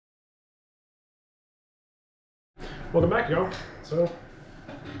Welcome back, y'all. So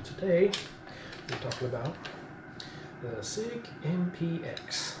today we're talking about the Sig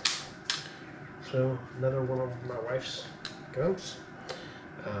MPX. So another one of my wife's guns.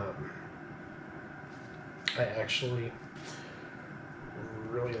 I actually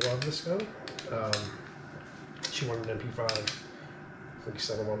really love this gun. She wanted an MP5. Like I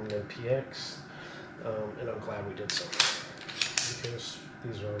said, I wanted an MPX, and I'm glad we did so because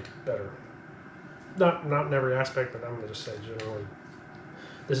these are better. Not in every aspect, but I'm going to just say generally,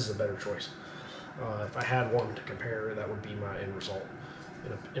 this is a better choice. If I had one to compare, that would be my end result,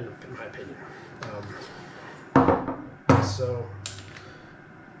 in my opinion. So,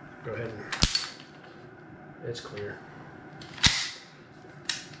 go ahead and, it's clear.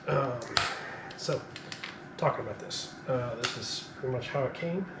 So, talking about this. This is pretty much how it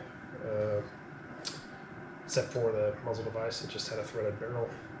came, except for the muzzle device. It just had a threaded barrel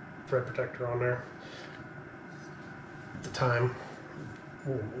thread protector on there. At the time,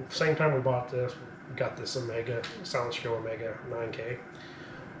 same time we bought this, we got this Omega, Silent Show Omega 9K,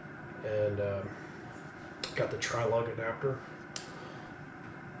 and got the tri-lug adapter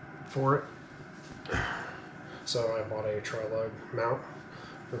for it. So I bought a tri-lug mount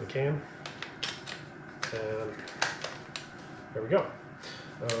for the cam, and there we go.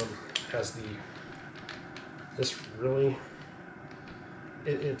 Has this really,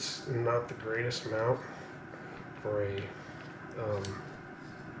 it's not the greatest mount for a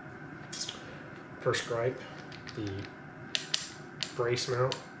first stripe. The brace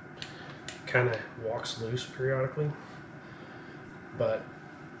mount kind of walks loose periodically, but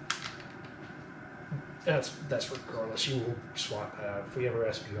that's regardless. You can swap that out. If we ever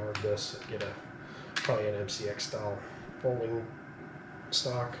SBR'd this, get probably an MCX style folding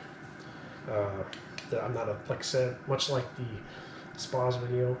stock. That I'm not like I said, much like the Spas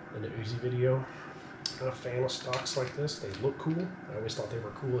video and the Uzi video, I'm not a fan of stocks like this. They look cool. I always thought they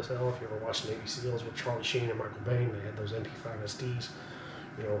were cool as hell. If you ever watched Navy SEALs with Charlie Sheen and Michael Bain, they had those MP5 SDs.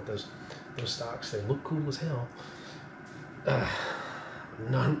 You know, those stocks, they look cool as hell.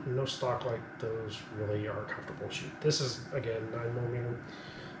 No stock like those really are comfortable to shoot. This is, again, 9mm,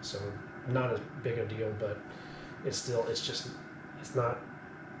 so not as big a deal, but it's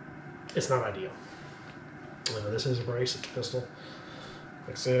not ideal. This is a brace, it's a pistol.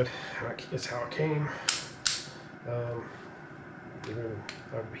 Like I said, it's how it came. Even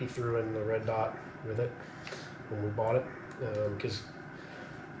he threw in the red dot with it when we bought it, because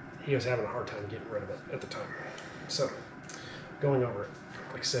he was having a hard time getting rid of it at the time. So, going over it,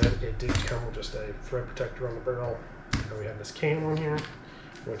 like I said, it did come with just a thread protector on the barrel. And we have this cam on here,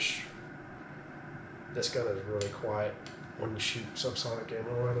 which this gun is really quiet when you shoot subsonic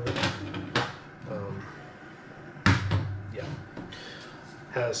ammo out of it. Yeah.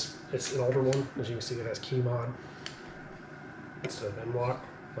 It's an older one, as you can see. It has key mod instead of M-lock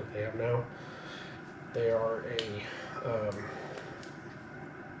like they have now. They are a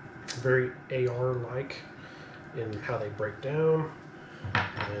very AR-like in how they break down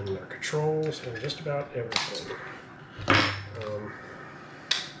and their controls and just about everything.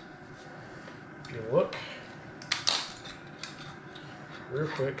 Give a look real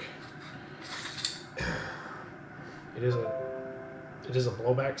quick. It is a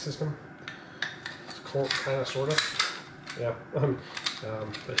blowback system. It's kind of, sort of, yeah. But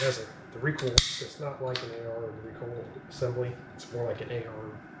it has the recoil. It's not like an AR recoil assembly. It's more like an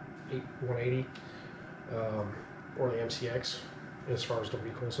AR 180 or the MCX as far as the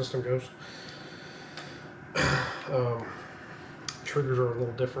recoil system goes. Triggers are a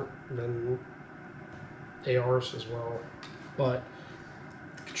little different than ARs as well, but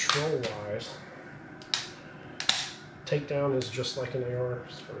control-wise, takedown is just like an AR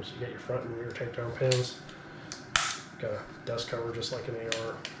as far as you get your front and rear takedown pins. Got a dust cover just like an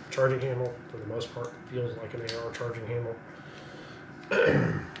AR. Charging handle, for the most part, feels like an AR charging handle.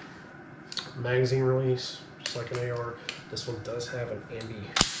 Magazine release, just like an AR. This one does have an ambi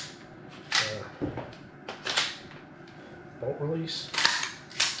bolt release,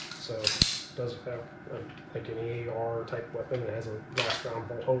 so it does have like an AR type weapon. It has a last round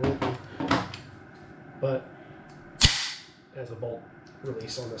bolt hole, but has a bolt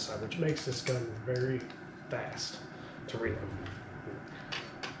release on this side, which makes this gun very fast to reload.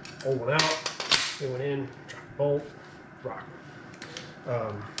 Hold one out, it went in, drop the bolt, rock.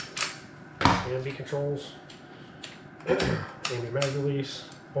 AMB controls, AMB mag release,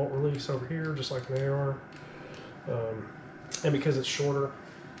 bolt release over here, just like an AR. And because it's shorter, a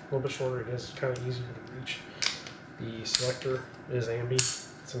little bit shorter, it is kind of easier to reach. The selector is AMB.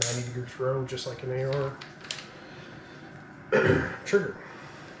 It's a 90-degree throw, just like an AR. Trigger.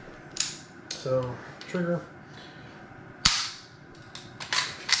 So, trigger,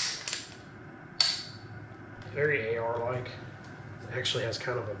 very AR-like. It actually has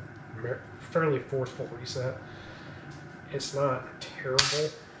kind of a fairly forceful reset. It's not terrible,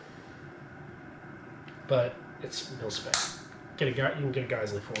 but it's mil spec. You can get a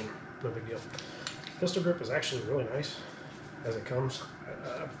Geisley for them, no big deal. Pistol grip is actually really nice as it comes.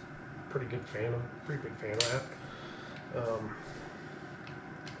 Pretty big fan of that.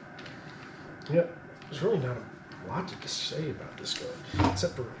 Yep, there's really not a lot to say about this gun,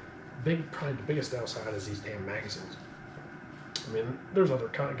 except for probably the biggest downside is these damn magazines. I mean, there's other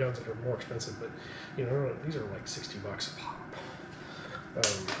kind of guns that are more expensive, but you know, these are like $60 a pop.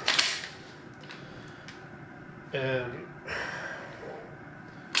 And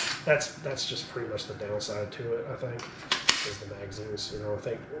that's just pretty much the downside to it, I think, is the magazines. You know, I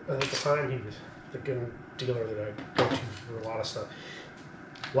think at the time the gun dealer that I go to for a lot of stuff,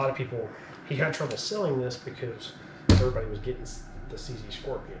 a lot of people, he had trouble selling this because everybody was getting the CZ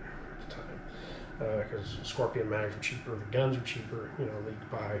Scorpion at the time. Because Scorpion mags were cheaper, the guns were cheaper. You know, they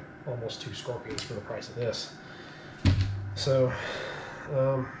could buy almost 2 Scorpions for the price of this. So,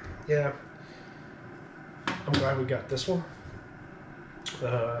 yeah, I'm glad we got this one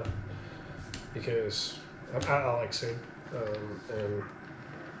because I like Sig, and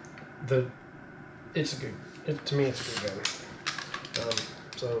it's a good. To me, it's a good gun.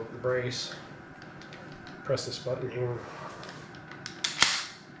 So the brace, press this button here.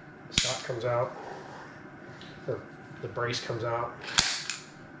 The stock comes out, or the brace comes out.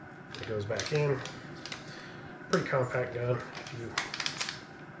 It goes back in. Pretty compact gun.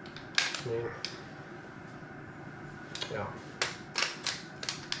 Yeah.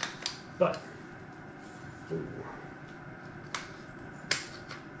 But, ooh.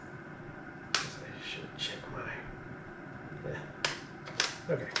 I should check my. Yeah.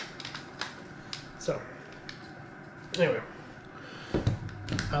 Okay. So, anyway,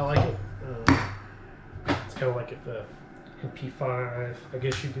 I like it. It's kind of like if the MP5. I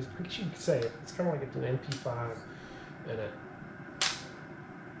guess you could say it. It's kind of like if an MP5 and an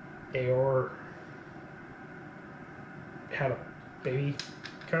AR had a baby,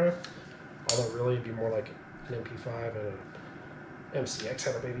 kind of. Although really it'd be more like an MP5 and an MCX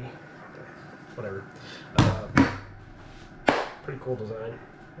had a baby. Whatever. Pretty cool design.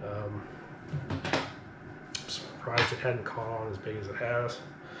 I'm surprised it hadn't caught on as big as it has.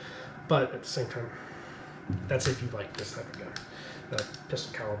 But at the same time, that's if you like this type of gun.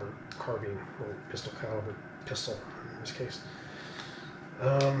 Pistol caliber carbine, or pistol caliber pistol in this case.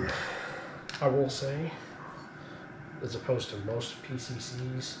 I will say, as opposed to most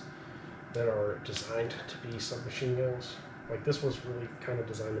PCCs that are designed to be submachine guns, like this was really kind of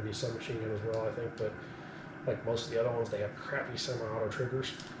designed to be submachine gun as well, I think, but like most of the other ones, they have crappy semi-auto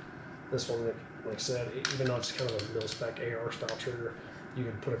triggers. This one, like I said, even though it's kind of a mil-spec AR style trigger, you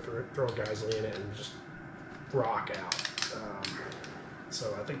can throw a Geisley in it and just rock out.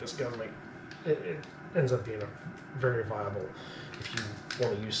 So I think this gun, it ends up being a very viable if you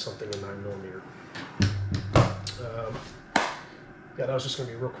want to use something in 9mm. Yeah, that was just going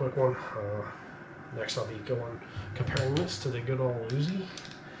to be a real quick one. Next I'll be comparing this to the good old Uzi,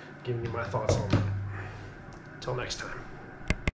 giving you my thoughts on that. Until next time.